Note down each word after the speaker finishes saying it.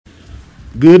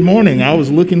Good morning. I was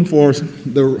looking for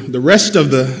the rest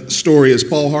of the story, as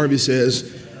Paul Harvey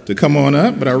says, to come on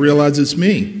up, but I realize it's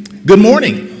me. Good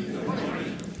morning.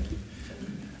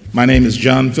 My name is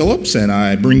John Phillips, and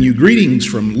I bring you greetings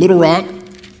from Little Rock,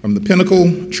 from the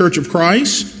Pinnacle Church of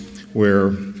Christ,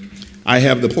 where I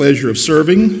have the pleasure of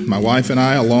serving, my wife and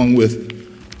I, along with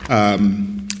a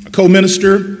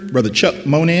co-minister, Brother Chuck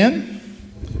Monan.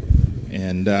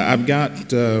 And I've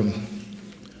got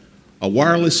a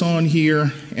wireless on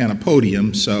here and a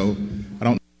podium, so I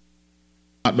don't,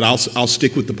 but I'll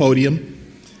stick with the podium.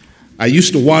 I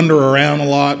used to wander around a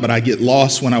lot, but I get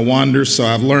lost when I wander, so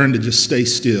I've learned to just stay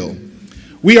still.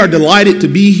 We are delighted to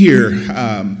be here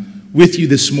with you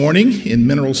this morning in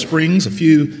Mineral Springs. A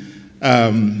few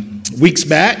weeks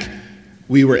back,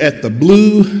 we were at the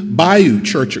Blue Bayou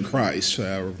Church of Christ,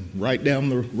 right down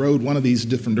the road, one of these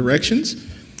different directions,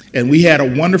 and we had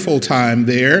a wonderful time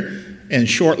there. And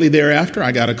shortly thereafter,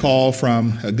 I got a call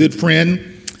from a good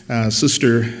friend,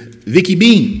 Sister Vicki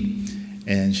Bean.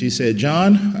 And she said,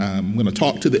 John, I'm going to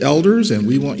talk to the elders, and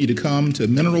we want you to come to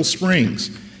Mineral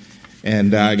Springs.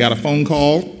 And I got a phone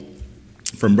call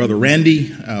from Brother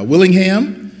Randy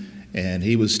Willingham, and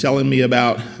he was telling me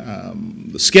about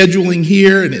the scheduling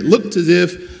here, and it looked as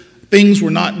if things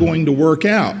were not going to work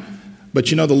out. But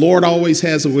you know, the Lord always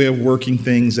has a way of working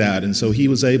things out, and so he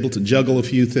was able to juggle a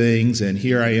few things, and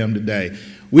here I am today.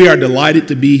 We are delighted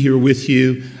to be here with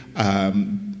you.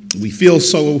 We feel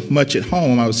so much at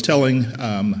home. I was telling,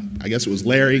 I guess it was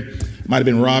Larry, it might have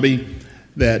been Robbie,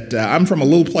 that I'm from a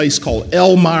little place called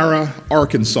Elmira,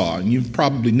 Arkansas, and you've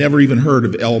probably never even heard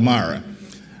of Elmira.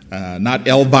 Not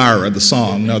Elvira, the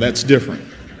song. No, that's different.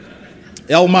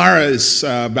 Elmira is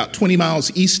about 20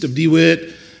 miles east of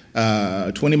DeWitt,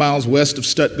 20 miles west of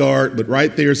Stuttgart, but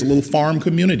right there is a little farm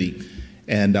community.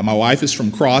 And my wife is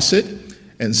from Crossett,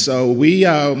 and so we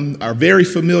are very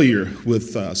familiar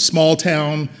with small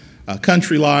town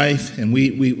country life, and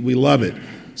we love it.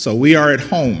 So we are at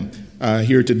home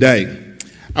here today.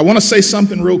 I want to say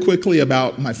something real quickly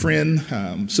about my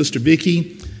friend, Sister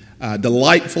Vicki.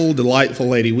 Delightful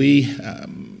lady. We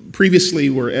previously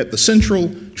were at the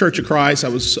Central Church of Christ. I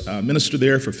was a minister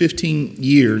there for 15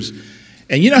 years.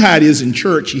 And you know how it is in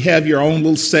church. You have your own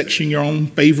little section, your own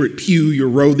favorite pew, your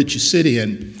row that you sit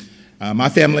in. My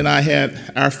family and I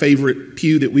had our favorite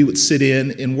pew that we would sit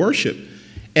in worship.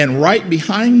 And right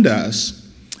behind us,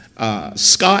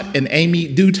 Scott and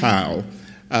Amy Dutile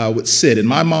would sit. And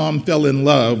my mom fell in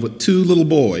love with two little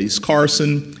boys,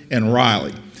 Carson and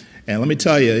Riley. And let me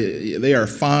tell you, they are a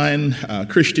fine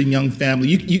Christian young family.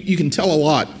 You can tell a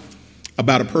lot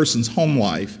about a person's home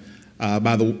life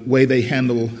by the way they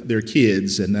handle their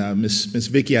kids. And Miss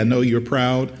Vicki, I know you're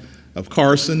proud of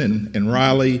Carson and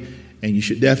Riley, and you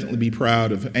should definitely be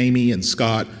proud of Amy and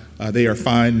Scott. They are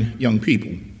fine young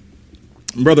people.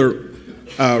 Brother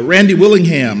Randy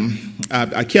Willingham,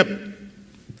 I kept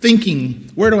thinking,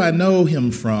 where do I know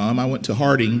him from? I went to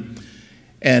Harding,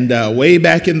 and way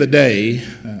back in the day,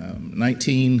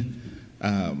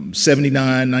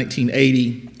 1979,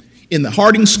 1980, in the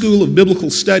Harding School of Biblical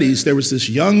Studies, there was this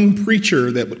young preacher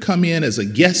that would come in as a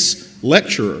guest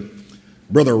lecturer,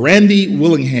 Brother Randy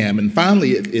Willingham. And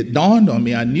finally, it dawned on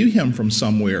me, I knew him from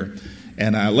somewhere.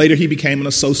 And later he became an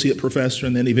associate professor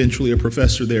and then eventually a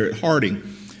professor there at Harding.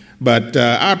 But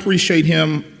I appreciate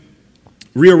him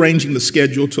rearranging the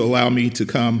schedule to allow me to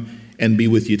come and be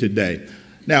with you today.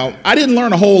 Now, I didn't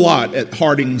learn a whole lot at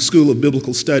Harding School of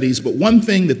Biblical Studies, but one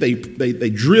thing that they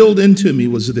drilled into me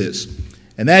was this.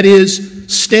 And that is,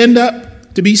 stand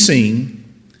up to be seen,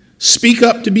 speak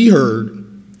up to be heard,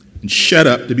 and shut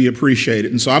up to be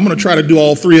appreciated. And so I'm going to try to do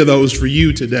all three of those for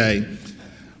you today.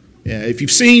 If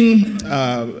you've seen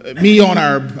me on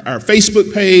our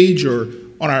Facebook page or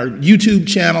on our YouTube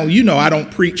channel, you know I don't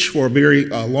preach for a very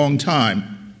long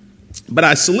time. But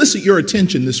I solicit your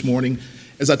attention this morning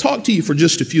as I talk to you for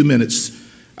just a few minutes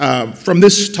from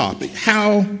this topic,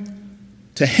 how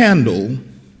to handle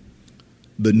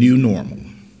the new normal.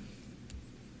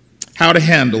 How to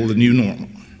handle the new normal.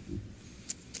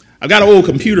 I've got an old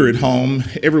computer at home.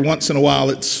 Every once in a while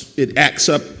it acts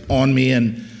up on me,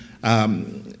 and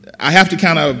I have to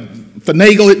kind of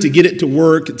finagle it to get it to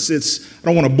work. I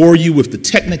don't want to bore you with the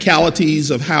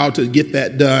technicalities of how to get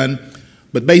that done,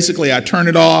 but basically I turn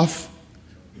it off,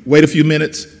 wait a few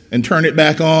minutes, and turn it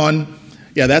back on.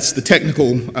 Yeah, that's the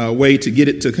technical way to get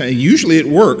it to, and usually it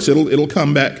works. It'll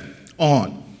come back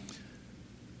on.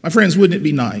 My friends, wouldn't it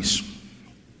be nice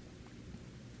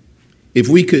if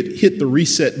we could hit the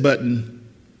reset button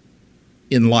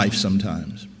in life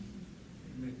sometimes?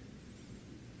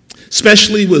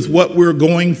 Especially with what we're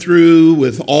going through,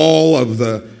 with all of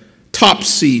the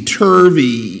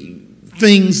topsy-turvy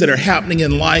things that are happening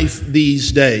in life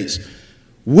these days.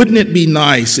 Wouldn't it be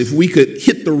nice if we could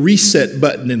hit the reset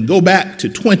button and go back to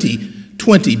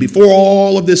 2020 before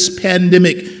all of this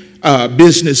pandemic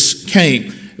business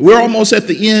came? We're almost at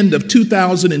the end of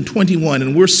 2021,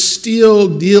 and we're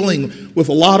still dealing with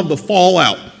a lot of the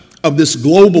fallout of this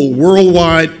global,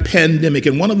 worldwide pandemic.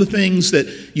 And one of the things that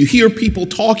you hear people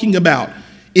talking about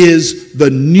is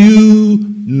the new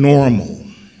normal.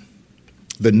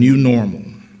 The new normal.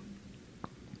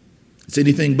 It's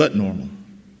anything but normal.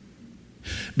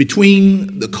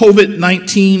 Between the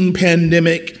COVID-19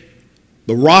 pandemic,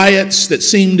 the riots that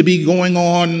seem to be going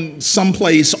on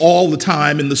someplace all the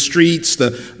time in the streets,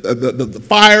 the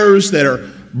fires that are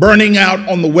burning out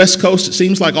on the West Coast, it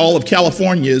seems like all of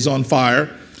California is on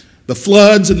fire, the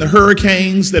floods and the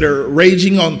hurricanes that are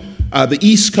raging on the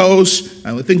East Coast.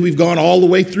 I think we've gone all the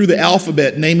way through the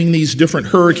alphabet naming these different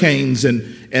hurricanes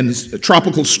and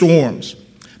tropical storms.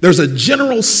 There's a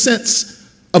general sense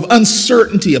of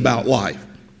uncertainty about life.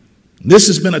 This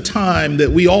has been a time that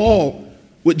we all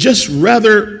would just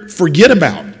rather forget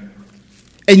about.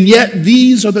 And yet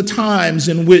these are the times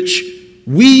in which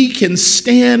we can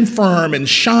stand firm and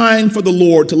shine for the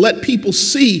Lord to let people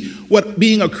see what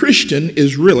being a Christian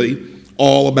is really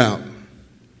all about.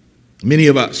 Many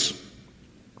of us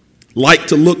like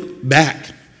to look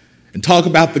back and talk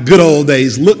about the good old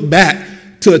days, look back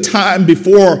to a time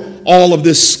before all of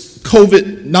this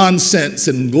COVID nonsense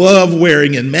and glove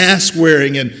wearing and mask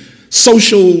wearing and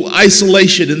social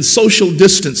isolation and social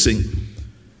distancing.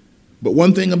 But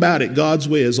one thing about it, God's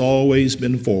way has always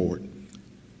been forward.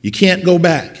 You can't go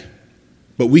back,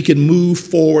 but we can move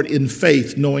forward in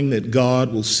faith knowing that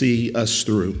God will see us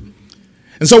through.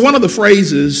 And so one of the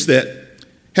phrases that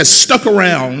has stuck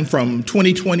around from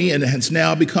 2020 and has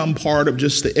now become part of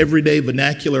just the everyday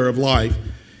vernacular of life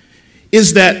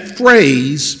is that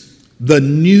phrase, the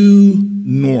new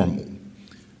normal.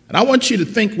 And I want you to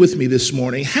think with me this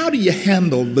morning, how do you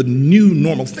handle the new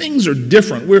normal? Things are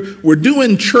different. We're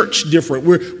doing church different.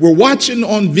 We're watching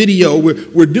on video.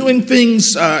 We're doing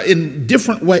things in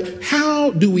different ways.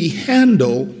 How do we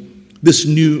handle this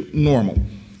new normal?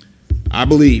 I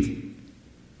believe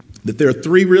that there are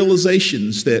three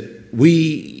realizations that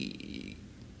we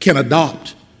can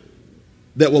adopt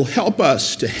that will help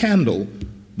us to handle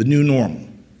the new normal.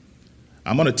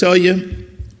 I'm going to tell you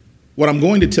what I'm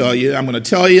going to tell you. I'm going to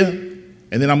tell you,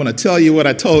 and then I'm going to tell you what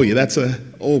I told you. That's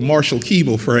an old Marshall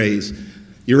Keeble phrase.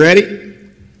 You ready?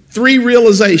 Three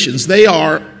realizations. They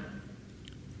are: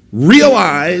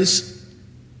 realize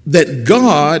that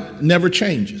God never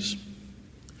changes.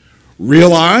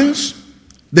 Realize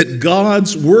that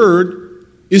God's word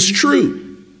is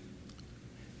true.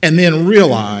 And then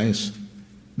realize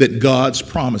that God's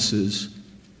promises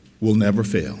will never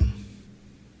fail.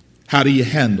 How do you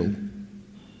handle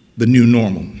the new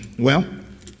normal? Well,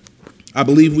 I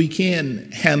believe we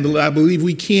can handle it. I believe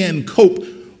we can cope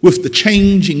with the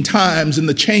changing times and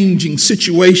the changing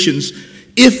situations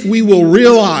if we will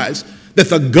realize that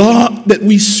the God that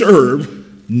we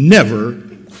serve never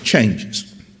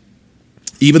changes.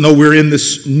 Even though we're in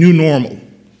this new normal,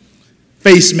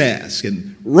 face mask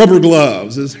and rubber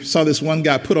gloves. I saw this one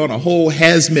guy put on a whole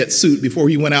hazmat suit before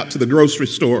he went out to the grocery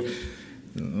store.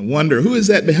 I wonder, who is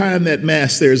that behind that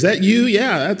mask there? Is that you?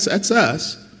 Yeah, that's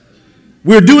us.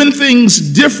 We're doing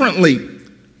things differently.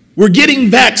 We're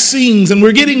getting vaccines and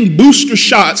we're getting booster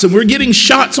shots and we're getting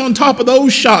shots on top of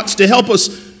those shots to help us.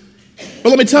 But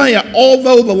let me tell you,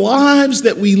 although the lives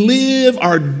that we live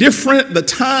are different, the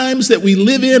times that we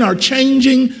live in are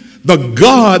changing, the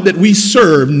God that we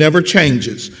serve never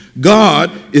changes.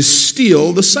 God is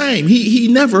still the same. He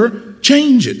never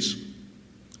changes.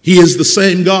 He is the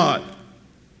same God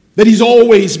that he's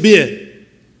always been.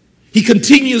 He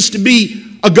continues to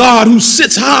be a God who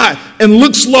sits high and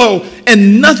looks low,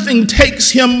 and nothing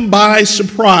takes him by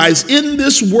surprise. In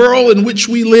this world in which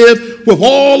we live, with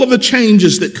all of the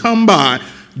changes that come by,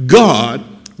 God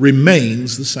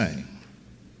remains the same.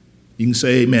 You can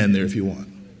say amen there if you want.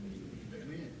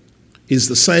 He's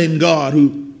the same God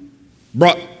who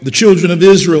brought the children of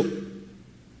Israel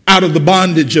out of the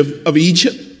bondage of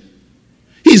Egypt.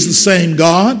 He's the same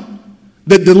God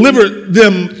that delivered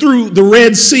them through the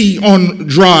Red Sea on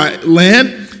dry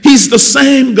land. He's the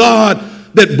same God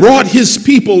that brought his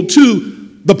people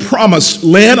to the promised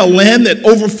land, a land that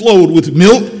overflowed with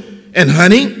milk and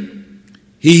honey.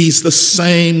 He's the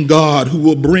same God who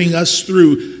will bring us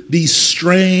through these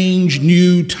strange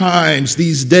new times,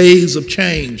 these days of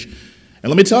change. And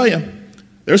let me tell you,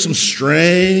 there's some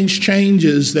strange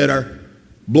changes that are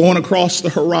blowing across the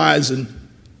horizon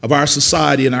of our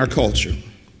society and our culture.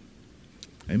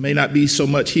 It may not be so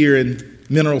much here in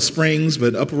Mineral Springs,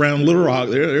 but up around Little Rock,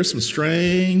 there's some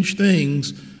strange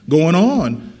things going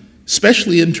on,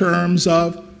 especially in terms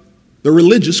of the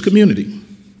religious community.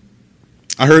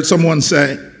 I heard someone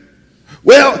say,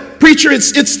 well, preacher,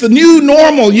 it's the new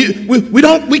normal.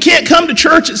 We can't come to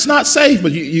church. It's not safe,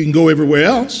 but you can go everywhere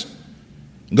else.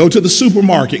 Go to the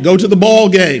supermarket, go to the ball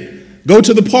game, go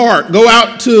to the park, go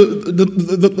out to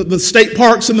the state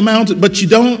parks in the mountains, but you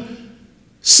don't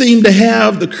seem to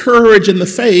have the courage and the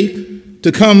faith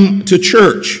to come to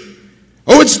church.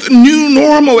 Oh, it's the new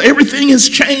normal. Everything has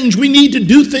changed. We need to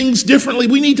do things differently.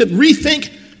 We need to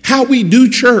rethink how we do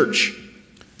church.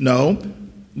 No,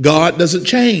 God doesn't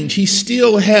change. He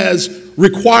still has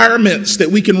requirements that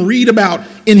we can read about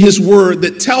in His Word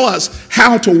that tell us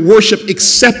how to worship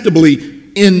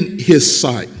acceptably in His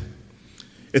sight.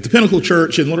 At the Pinnacle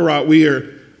Church in Little Rock, we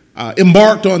are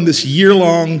embarked on this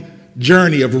year-long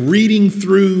journey of reading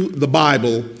through the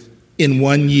Bible in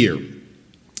 1 year.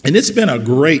 And it's been a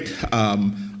great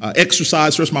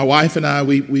exercise for us. My wife and I,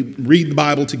 we read the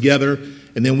Bible together,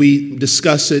 and then we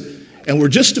discuss it. And we're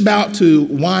just about to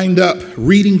wind up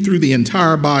reading through the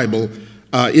entire Bible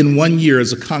in 1 year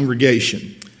as a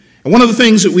congregation. And one of the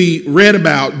things that we read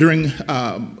about during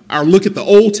our look at the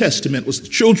Old Testament was the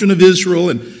children of Israel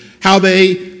and how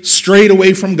they strayed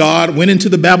away from God, went into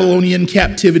the Babylonian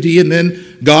captivity, and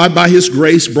then God, by His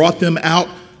grace, brought them out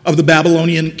of the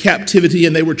Babylonian captivity,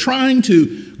 and they were trying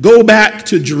to go back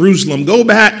to Jerusalem, go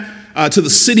back to the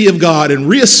city of God and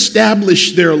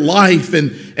reestablish their life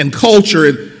and culture.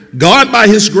 And God, by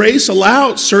His grace,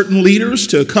 allowed certain leaders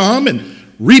to come and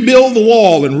rebuild the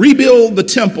wall and rebuild the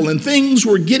temple, and things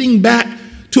were getting back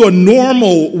to a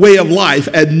normal way of life,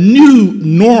 a new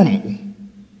normal.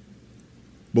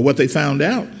 But what they found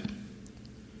out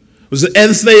was that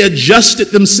as they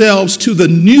adjusted themselves to the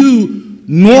new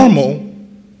normal,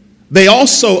 they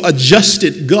also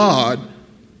adjusted God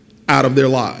out of their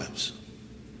lives.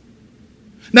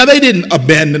 Now, they didn't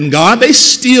abandon God. They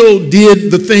still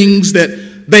did the things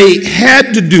that they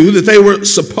had to do, that they were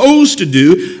supposed to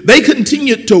do. They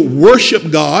continued to worship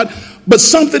God, but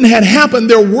something had happened.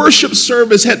 Their worship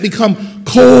service had become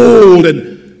cold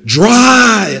and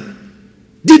dry.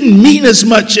 Didn't mean as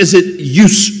much as it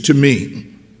used to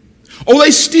mean. Oh,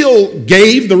 they still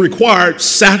gave the required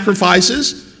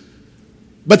sacrifices,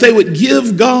 but they would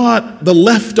give God the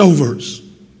leftovers.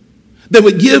 They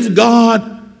would give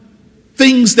God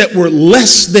things that were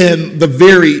less than the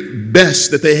very best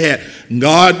that they had.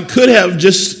 God could have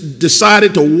just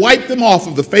decided to wipe them off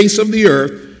of the face of the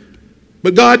earth,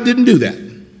 but God didn't do that.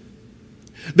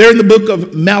 There in the book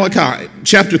of Malachi,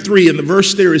 chapter 3, and the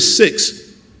verse there is 6,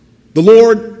 the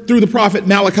Lord, through the prophet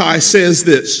Malachi, says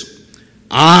this: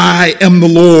 I am the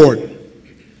Lord,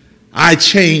 I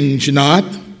change not.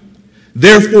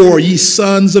 Therefore, ye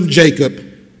sons of Jacob,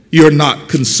 you're not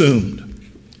consumed.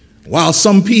 While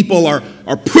some people are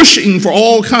pushing for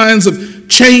all kinds of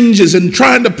changes and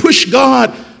trying to push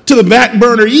God to the back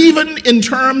burner, even in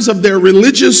terms of their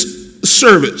religious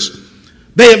service,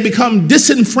 they have become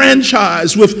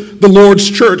disenfranchised with the Lord's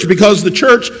church because the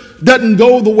church doesn't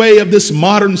go the way of this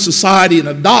modern society and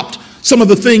adopt some of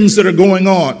the things that are going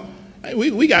on.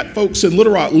 We got folks in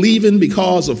Little Rock leaving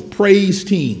because of praise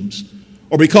teams,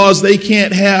 or because they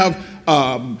can't have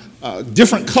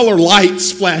different color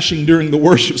lights flashing during the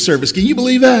worship service. Can you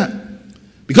believe that?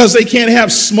 Because they can't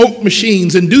have smoke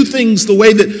machines and do things the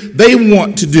way that they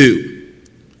want to do.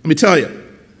 Let me tell you,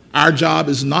 our job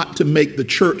is not to make the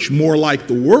church more like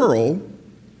the world.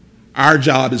 Our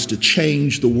job is to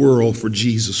change the world for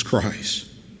Jesus Christ.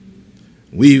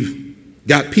 We've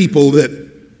got people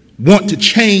that want to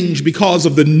change because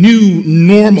of the new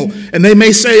normal. And they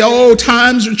may say, oh,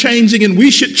 times are changing and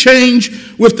we should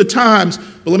change with the times.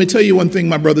 But let me tell you one thing,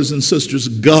 my brothers and sisters,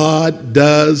 God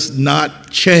does not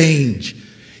change.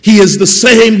 He is the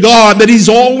same God that He's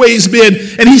always been,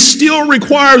 and He still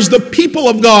requires the people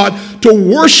of God to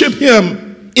worship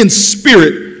Him in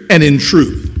spirit and in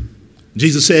truth.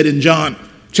 Jesus said in John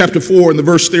chapter 4, and the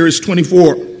verse there is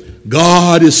 24,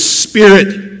 God is spirit,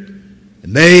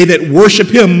 and they that worship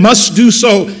Him must do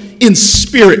so in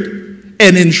spirit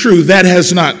and in truth. That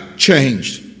has not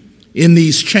changed. In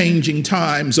these changing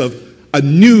times of a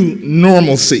new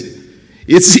normalcy,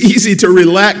 it's easy to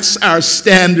relax our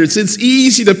standards. It's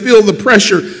easy to feel the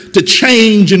pressure to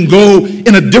change and go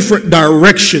in a different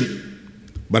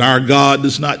direction. But our God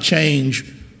does not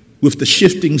change with the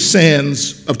shifting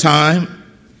sands of time.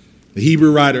 The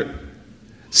Hebrew writer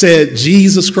said,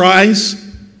 Jesus Christ,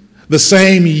 the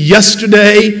same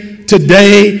yesterday,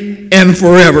 today, and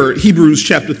forever. Hebrews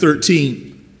chapter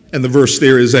 13, and the verse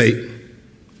there is 8.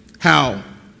 How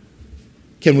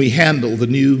can we handle the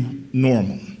new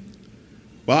normal?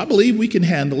 Well, I believe we can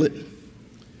handle it.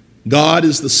 God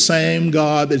is the same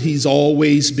God that he's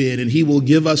always been, and he will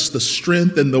give us the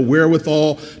strength and the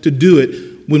wherewithal to do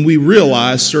it when we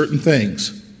realize certain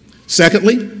things.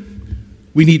 Secondly,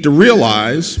 we need to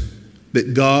realize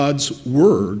that God's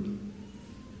word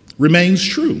remains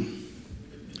true.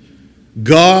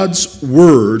 God's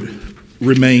word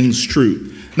remains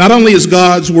true. Not only is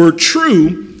God's word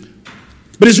true,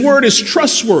 but his word is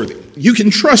trustworthy. You can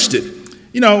trust it.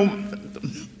 You know,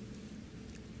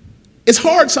 it's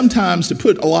hard sometimes to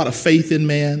put a lot of faith in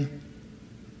man.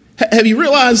 Have you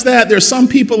realized that? There's some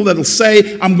people that'll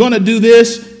say, I'm going to do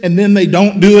this, and then they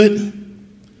don't do it.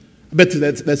 I bet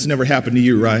that's never happened to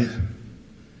you, right?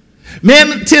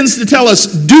 Man tends to tell us,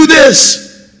 do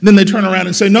this. Then they turn around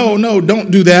and say, no, don't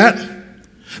do that.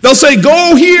 They'll say,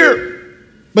 go here.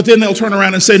 But then they'll turn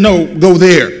around and say, no, go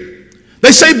there.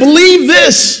 They say, believe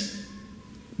this.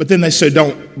 But then they say,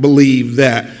 don't believe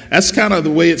that. That's kind of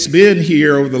the way it's been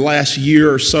here over the last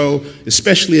year or so,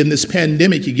 especially in this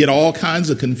pandemic. You get all kinds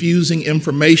of confusing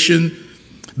information.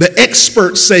 The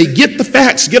experts say, get the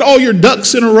facts, get all your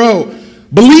ducks in a row.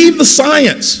 Believe the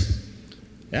science.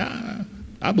 Yeah,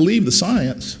 I believe the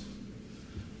science,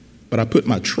 but I put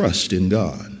my trust in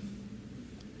God.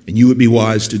 And you would be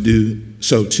wise to do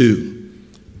so too.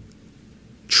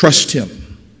 Trust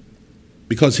him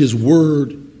because his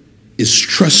word is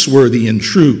trustworthy and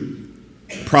true.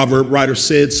 The proverb writer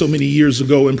said so many years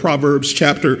ago in Proverbs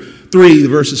chapter 3,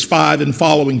 verses 5 and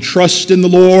following, trust in the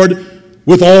Lord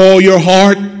with all your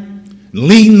heart.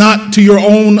 Lean not to your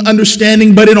own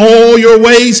understanding, but in all your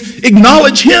ways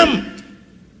acknowledge him,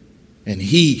 and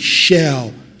he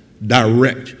shall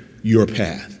direct your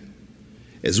path.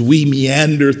 As we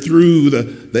meander through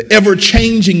the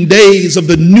ever-changing days of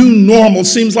the new normal,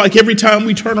 seems like every time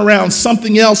we turn around,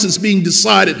 something else is being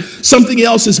decided, something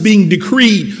else is being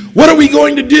decreed. What are we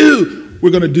going to do?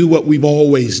 We're going to do what we've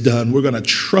always done. We're going to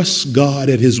trust God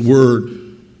at his word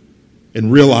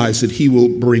and realize that he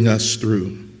will bring us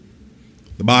through.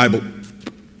 The Bible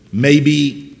may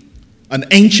be an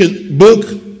ancient book,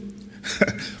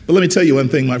 but let me tell you one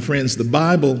thing, my friends. The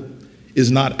Bible is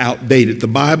not outdated. The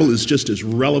Bible is just as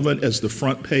relevant as the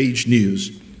front page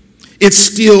news. It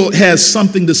still has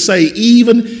something to say,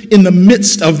 even in the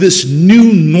midst of this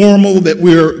new normal that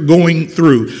we're going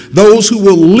through. Those who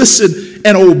will listen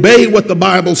and obey what the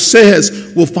Bible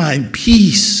says will find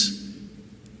peace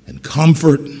and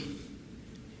comfort,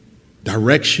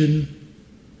 direction,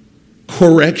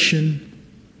 correction,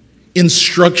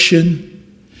 instruction,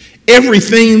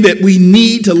 everything that we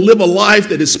need to live a life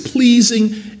that is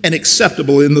pleasing and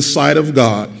acceptable in the sight of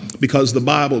God, because the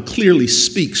Bible clearly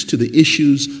speaks to the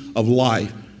issues of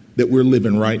life that we're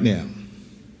living right now.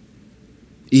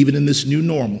 Even in this new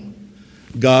normal,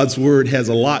 God's word has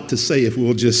a lot to say if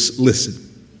we'll just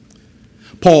listen.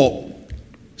 Paul,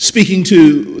 speaking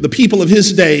to the people of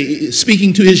his day,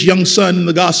 speaking to his young son in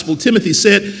the gospel, Timothy,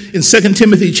 said in 2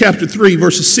 Timothy chapter 3,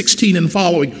 verses 16 and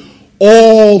following,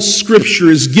 all scripture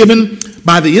is given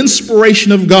by the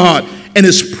inspiration of God and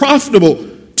is profitable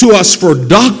to us for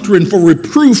doctrine, for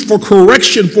reproof, for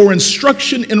correction, for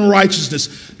instruction in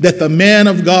righteousness, that the man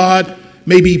of God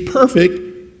may be perfect,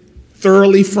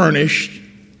 thoroughly furnished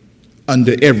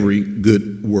unto every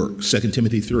good work. 2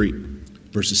 Timothy 3,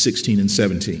 verses 16 and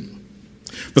 17.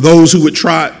 For those who would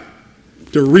try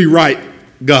to rewrite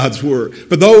God's word,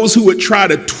 for those who would try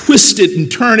to twist it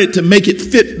and turn it to make it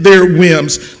fit their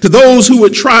whims, to those who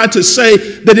would try to say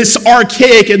that it's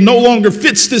archaic and no longer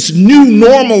fits this new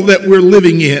normal that we're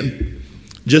living in,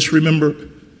 just remember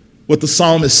what the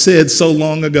psalmist said so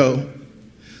long ago.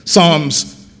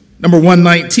 Psalms number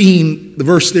 119, the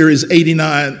verse there is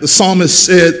 89. The psalmist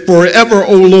said, forever,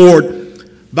 O Lord,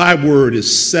 thy word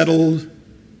is settled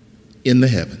in the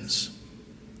heavens.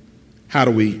 How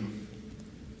do we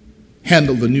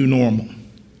handle the new normal?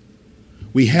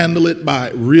 We handle it by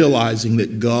realizing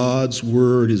that God's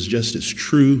word is just as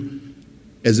true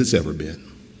as it's ever been.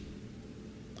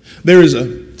 There is a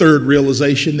third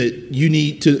realization that you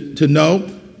need to know.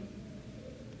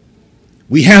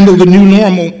 We handle the new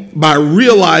normal by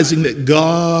realizing that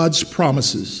God's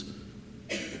promises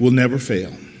will never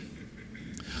fail.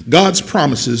 God's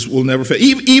promises will never fail.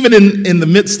 Even in the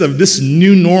midst of this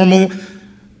new normal,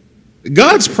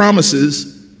 God's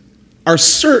promises are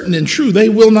certain and true. They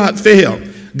will not fail.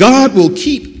 God will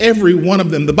keep every one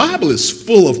of them. The Bible is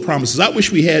full of promises. I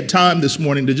wish we had time this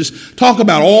morning to just talk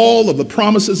about all of the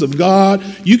promises of God.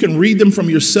 You can read them from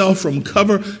yourself from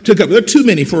cover to cover. There are too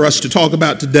many for us to talk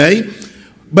about today.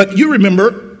 But you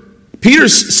remember, Peter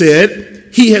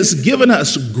said, he has given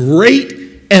us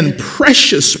great and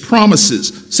precious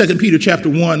promises. 2 Peter chapter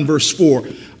 1, verse 4.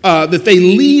 that they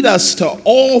lead us to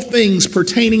all things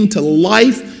pertaining to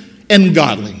life and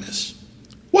godliness.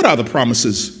 What are the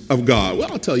promises of God?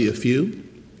 Well, I'll tell you a few.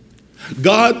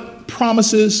 God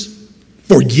promises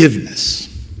forgiveness.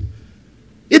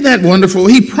 Isn't that wonderful?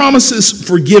 He promises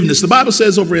forgiveness. The Bible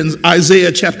says over in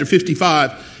Isaiah chapter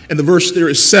 55, and the verse there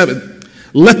is 7,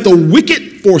 let the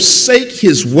wicked forsake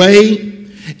his way,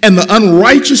 and the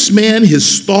unrighteous man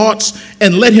his thoughts,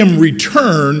 and let him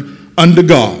return unto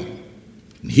God.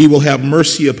 He will have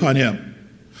mercy upon him,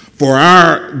 for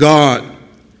our God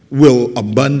will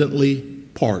abundantly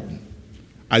pardon.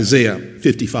 Isaiah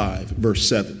 55, verse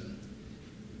 7.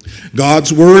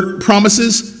 God's word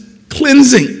promises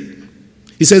cleansing.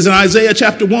 He says in Isaiah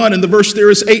chapter 1, and the verse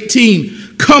there is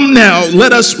 18, come now,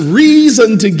 let us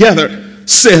reason together,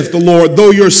 saith the Lord. Though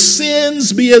your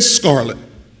sins be as scarlet,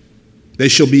 they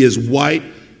shall be as white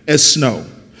as snow.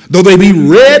 Though they be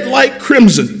red like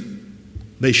crimson,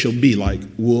 they shall be like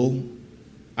wool.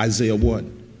 Isaiah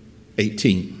 1,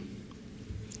 18.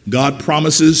 God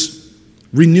promises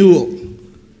renewal.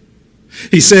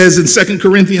 He says in 2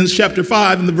 Corinthians chapter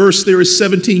 5, and the verse there is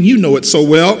 17, you know it so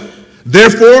well.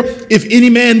 Therefore, if any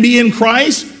man be in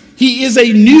Christ, he is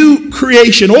a new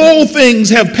creation. All things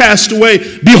have passed away.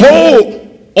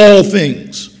 Behold, all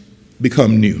things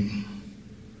become new.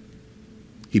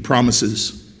 He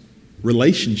promises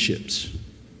relationships.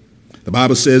 The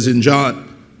Bible says in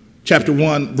John chapter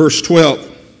 1, verse 12,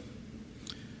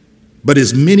 but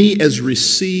as many as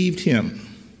received him,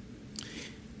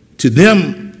 to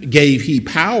them gave he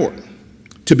power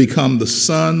to become the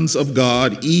sons of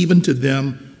God, even to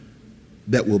them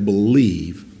that will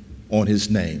believe on his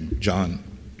name. John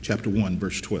chapter 1,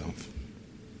 verse 12.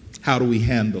 How do we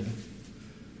handle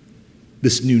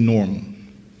this new normal?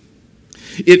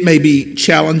 It may be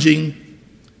challenging,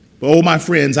 but oh, my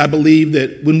friends, I believe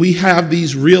that when we have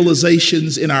these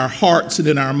realizations in our hearts and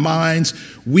in our minds,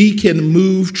 we can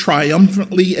move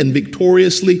triumphantly and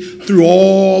victoriously through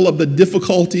all of the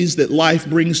difficulties that life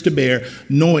brings to bear,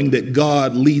 knowing that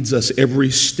God leads us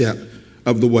every step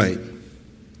of the way.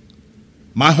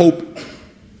 My hope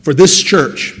for this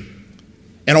church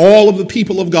and all of the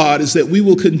people of God is that we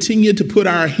will continue to put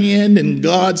our hand in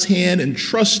God's hand and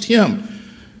trust him.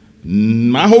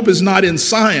 My hope is not in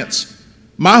science.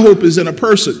 My hope is in a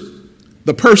person,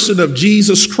 the person of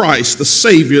Jesus Christ, the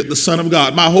Savior, the Son of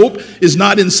God. My hope is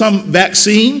not in some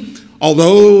vaccine,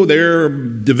 although they're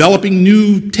developing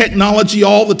new technology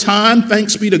all the time.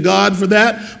 Thanks be to God for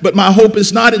that. But my hope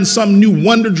is not in some new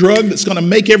wonder drug that's going to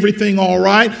make everything all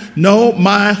right. No,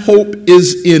 my hope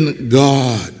is in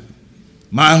God.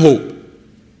 My hope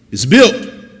is built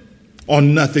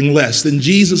on nothing less than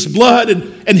Jesus' blood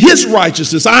and his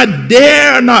righteousness. I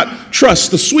dare not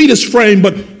trust the sweetest frame,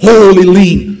 but wholly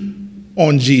lean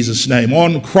on Jesus' name,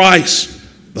 on Christ,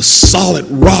 the solid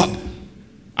rock.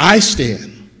 I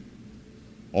stand.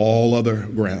 All other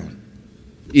ground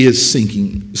is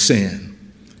sinking sand.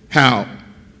 How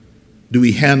do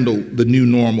we handle the new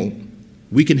normal?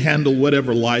 We can handle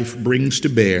whatever life brings to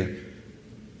bear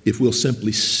if we'll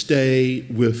simply stay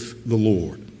with the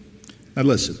Lord. Now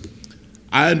listen,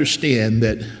 I understand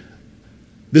that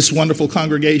this wonderful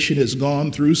congregation has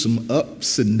gone through some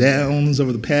ups and downs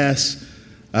over the past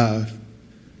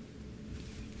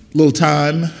little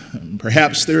time.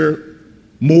 Perhaps there are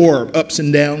more ups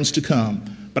and downs to come.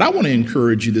 But I want to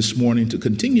encourage you this morning to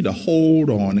continue to hold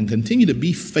on and continue to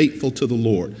be faithful to the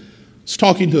Lord. I was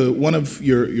talking to one of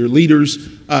your leaders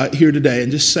here today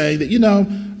and just saying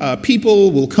that,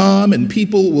 people will come and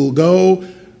people will go,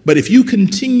 but if you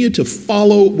continue to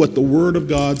follow what the Word of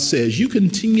God says, you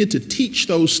continue to teach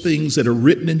those things that are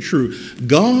written and true,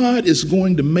 God is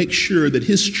going to make sure that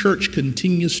his church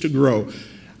continues to grow.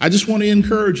 I just want to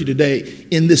encourage you today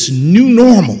in this new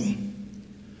normal,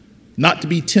 not to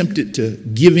be tempted to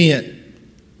give in,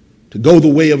 to go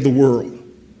the way of the world,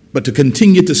 but to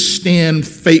continue to stand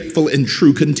faithful and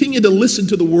true. Continue to listen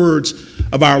to the words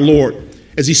of our Lord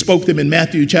as he spoke them in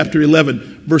Matthew chapter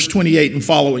 11, verse 28 and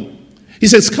following. He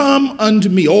says, come unto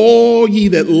me, all ye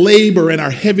that labor and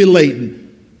are heavy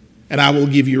laden, and I will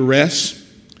give you rest.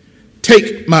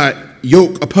 Take my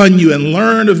yoke upon you and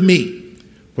learn of me,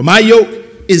 for my yoke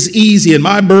is easy and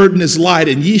my burden is light,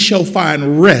 and ye shall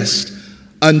find rest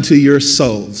unto your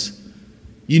souls.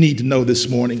 You need to know this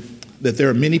morning that there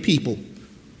are many people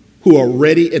who are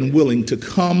ready and willing to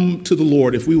come to the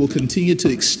Lord if we will continue to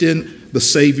extend the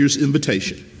Savior's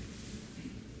invitation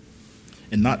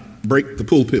and not break the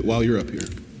pulpit while you're up here.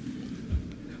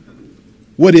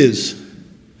 What is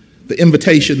the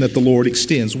invitation that the Lord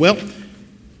extends? Well,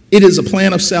 it is a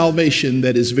plan of salvation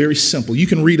that is very simple. You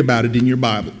can read about it in your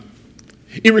Bible.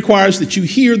 It requires that you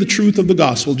hear the truth of the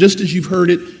gospel, just as you've heard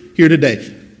it here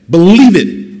today. Believe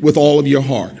it with all of your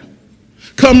heart.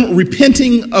 Come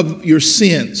repenting of your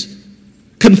sins.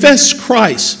 Confess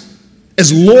Christ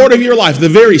as Lord of your life, the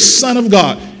very Son of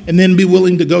God, and then be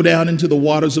willing to go down into the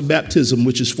waters of baptism,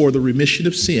 which is for the remission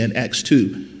of sin, Acts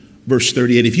 2, verse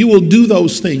 38. If you will do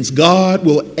those things, God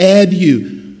will add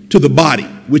you to the body,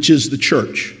 which is the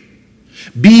church.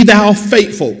 Be thou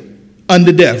faithful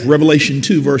unto death, Revelation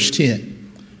 2, verse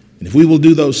 10. And if we will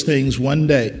do those things, one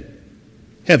day,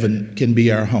 heaven can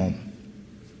be our home.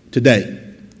 Today,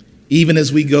 even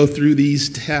as we go through these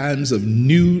times of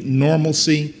new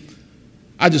normalcy,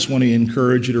 I just want to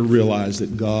encourage you to realize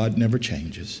that God never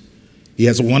changes. He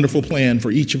has a wonderful plan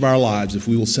for each of our lives if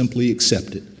we will simply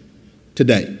accept it.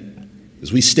 Today,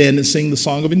 as we stand and sing the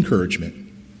song of encouragement,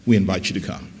 we invite you to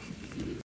come.